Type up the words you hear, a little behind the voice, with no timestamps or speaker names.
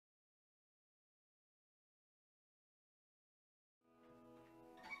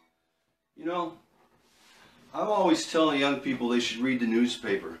You know, I'm always telling young people they should read the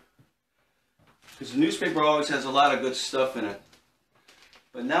newspaper. Because the newspaper always has a lot of good stuff in it.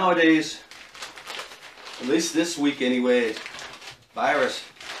 But nowadays, at least this week anyway, virus,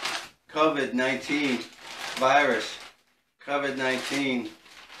 COVID-19, virus, COVID-19.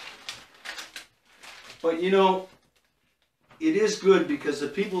 But you know, it is good because the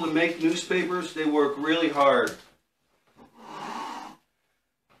people that make newspapers, they work really hard.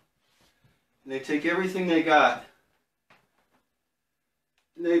 And they take everything they got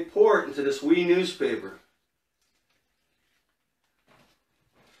and they pour it into this wee newspaper.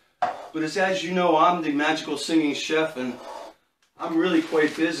 But as you know, I'm the magical singing chef and I'm really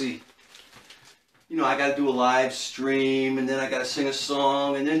quite busy. You know, I got to do a live stream and then I got to sing a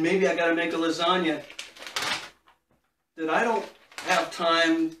song and then maybe I got to make a lasagna. That I don't have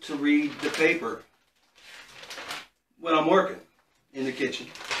time to read the paper when I'm working in the kitchen.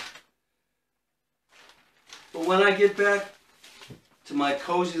 But when I get back to my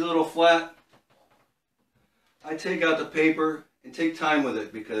cozy little flat, I take out the paper and take time with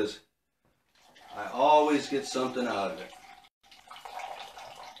it because I always get something out of it.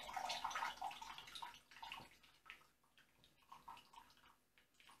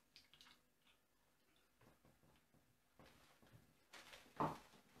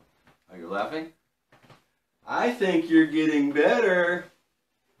 Are you laughing? I think you're getting better.